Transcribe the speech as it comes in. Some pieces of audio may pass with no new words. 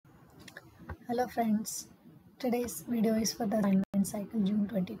Hello friends, today's video is for the assignment cycle June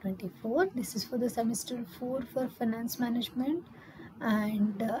 2024. This is for the semester 4 for finance management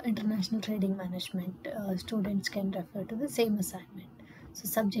and international trading management. Students can refer to the same assignment. So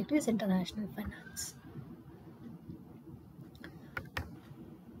subject is international finance.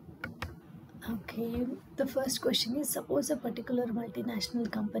 Okay, the first question is, suppose a particular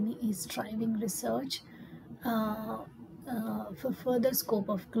multinational company is driving research for further scope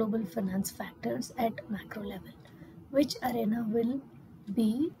of global finance factors at macro level. Which arena will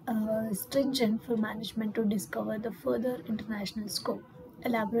be stringent for management to discover the further international scope?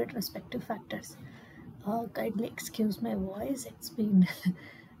 Elaborate respective factors. Kindly excuse my voice, it's been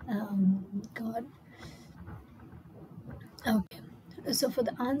God. Okay. So for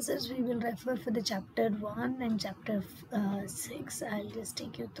the answers, we will refer for the chapter 1 and chapter 6. I'll just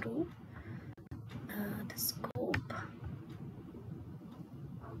take you through the scope.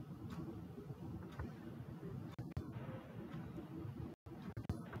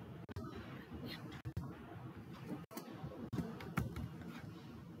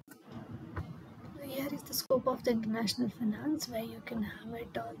 Here is the scope of the international finance, where you can have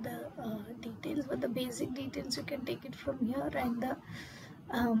it all the details, but the basic details you can take it from here. And the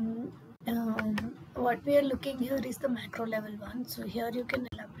what we are looking here is the macro level one. So here you can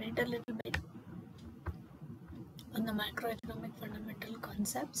elaborate a little bit on the macroeconomic fundamental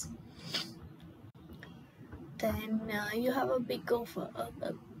concepts. Then you have a big of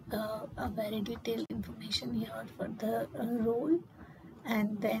a very detailed information here for the role,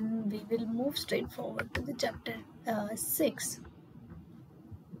 and then we will move straight forward to the chapter 6.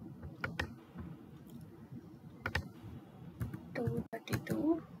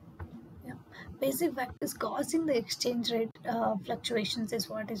 Yeah. Basic factors causing the exchange rate fluctuations is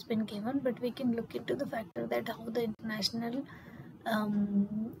what has been given, but we can look into the factor that how the international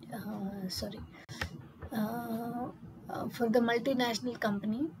for the multinational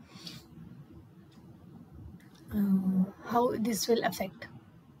company, how this will affect.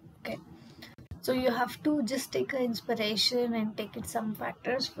 Okay, so you have to just take an inspiration and take it some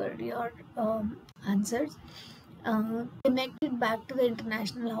factors for your answers. Connect it back to the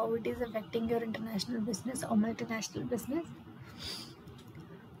international, how it is affecting your international business or multinational business.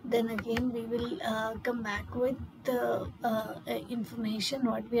 Then again we will come back with the information.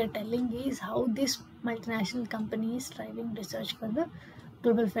 What we are telling is how this multinational company is driving research for the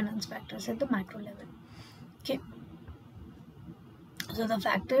global finance factors at the macro level. Okay, so the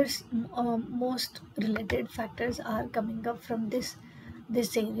factors, most related factors are coming up from this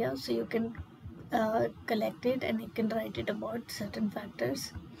area, so you can collect it and you can write it about certain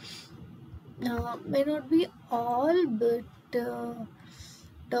factors. May not be all, but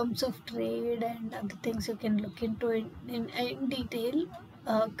terms of trade and other things you can look into it in detail.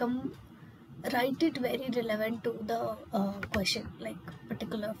 Write it very relevant to the question, like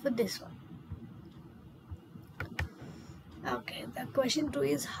particular for this one. Okay, the question 2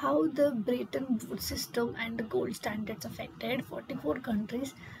 is how the Bretton Woods system and the gold standards affected 44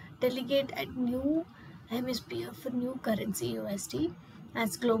 countries delegate at new hemisphere for new currency USD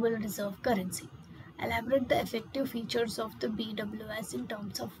as global reserve currency. Elaborate the effective features of the BWS in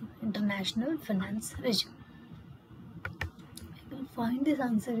terms of international finance regime. We will find this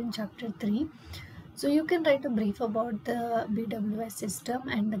answer in chapter 3. So you can write a brief about the BWS system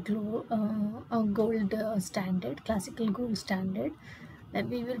and the gold standard, classical gold standard. Then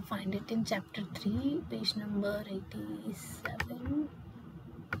we will find it in chapter 3, page number 87.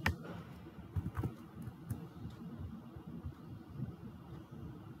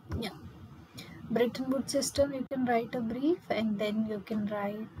 Yeah. Bretton Woods system, you can write a brief, and then you can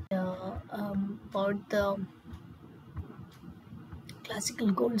write about the classical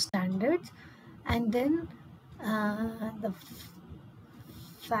gold standards, and then the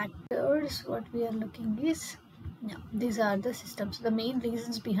factors what we are looking is, yeah, these are the systems. The main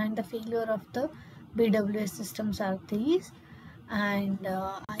reasons behind the failure of the BWS systems are these, and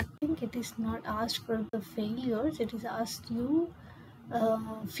I think it is not asked for the failures, it is asked you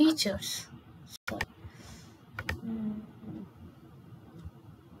features. Sorry.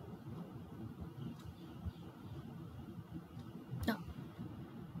 No.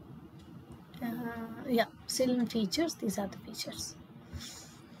 Yeah, salient features, these are the features.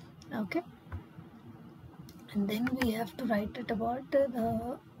 Okay, and then we have to write it about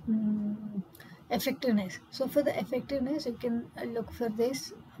the effectiveness. So for the effectiveness, you can look for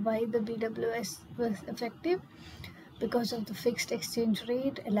this, why the BWS was effective, because of the fixed exchange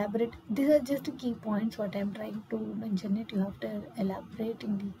rate. Elaborate, these are just the key points what I'm trying to mention it. You have to elaborate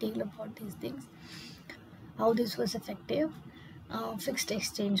in detail about these things, how this was effective. fixed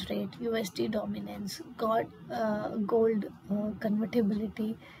exchange rate, USD dominance, gold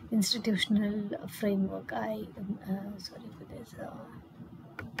convertibility, institutional framework. I am sorry for this.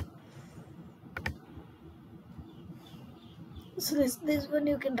 So this one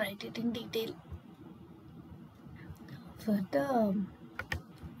you can write it in detail for the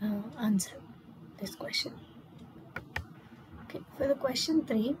answer this question. Okay, for the question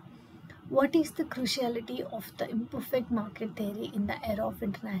 3, what is the cruciality of the imperfect market theory in the era of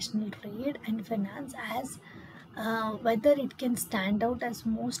international trade and finance, as whether it can stand out as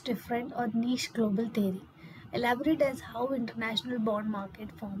most different or niche global theory? Elaborate as how international bond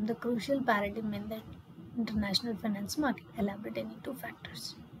market form the crucial paradigm in the international finance market. Elaborate any 2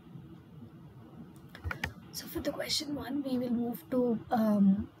 factors. So for the question 1, we will move to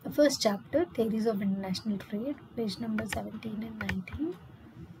the first chapter, Theories of International Trade, page number 17 and 19.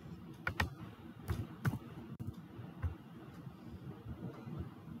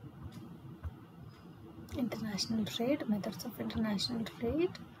 International trade, methods of international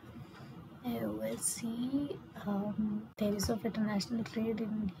trade. I will see theories of international trade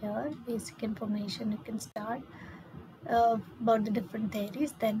in here. Basic information you can start about the different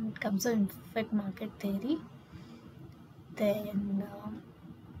theories. Then comes the imperfect market theory. Then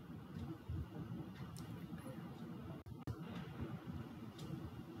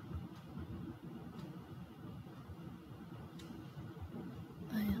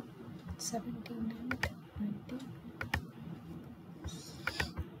yeah, 17 and 19.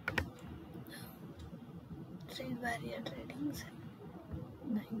 Trade barrier tradings.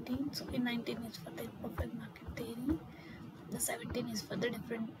 19. So in 19 is for the imperfect market theory. The 17 is for the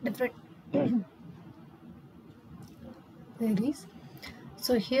different theories.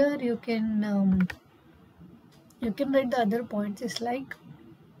 So here you can write the other points is like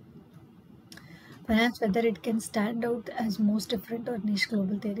finance, whether it can stand out as most different or niche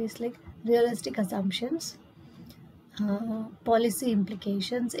global theories, like realistic assumptions, policy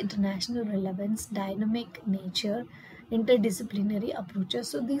implications, international relevance, dynamic nature, interdisciplinary approaches.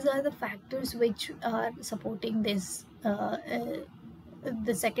 So these are the factors which are supporting this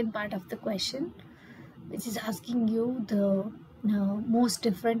the second part of the question, which is asking you the most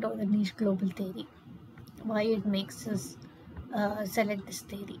different or the niche global theory, why it makes us select this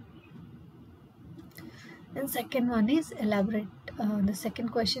theory. And second one is elaborate. The second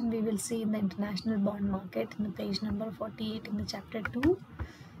question we will see in the international bond market in the page number 48 in the chapter 2.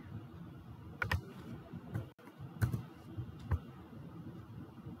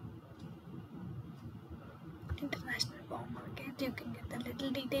 International bond market, you can get the little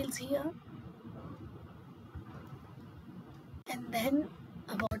details here. And then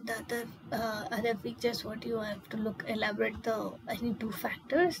about the other features, what you have to elaborate the any 2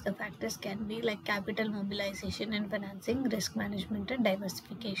 factors. The factors can be like capital mobilization and financing, risk management and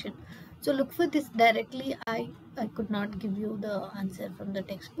diversification. So look for this directly. I could not give you the answer from the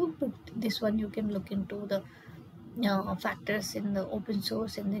textbook, but this one you can look into the factors in the open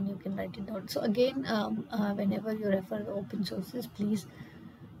source, and then you can write it down. So again, whenever you refer the open sources, please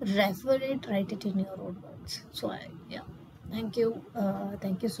refer it, write it in your own words. So thank you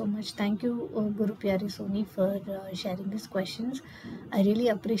so much. Thank you, Guru Pyare Soni, for sharing these questions. I really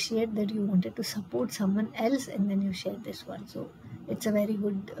appreciate that you wanted to support someone else and then you shared this one. So it's a very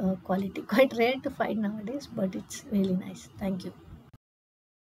good quality, quite rare to find nowadays, but it's really nice. Thank you.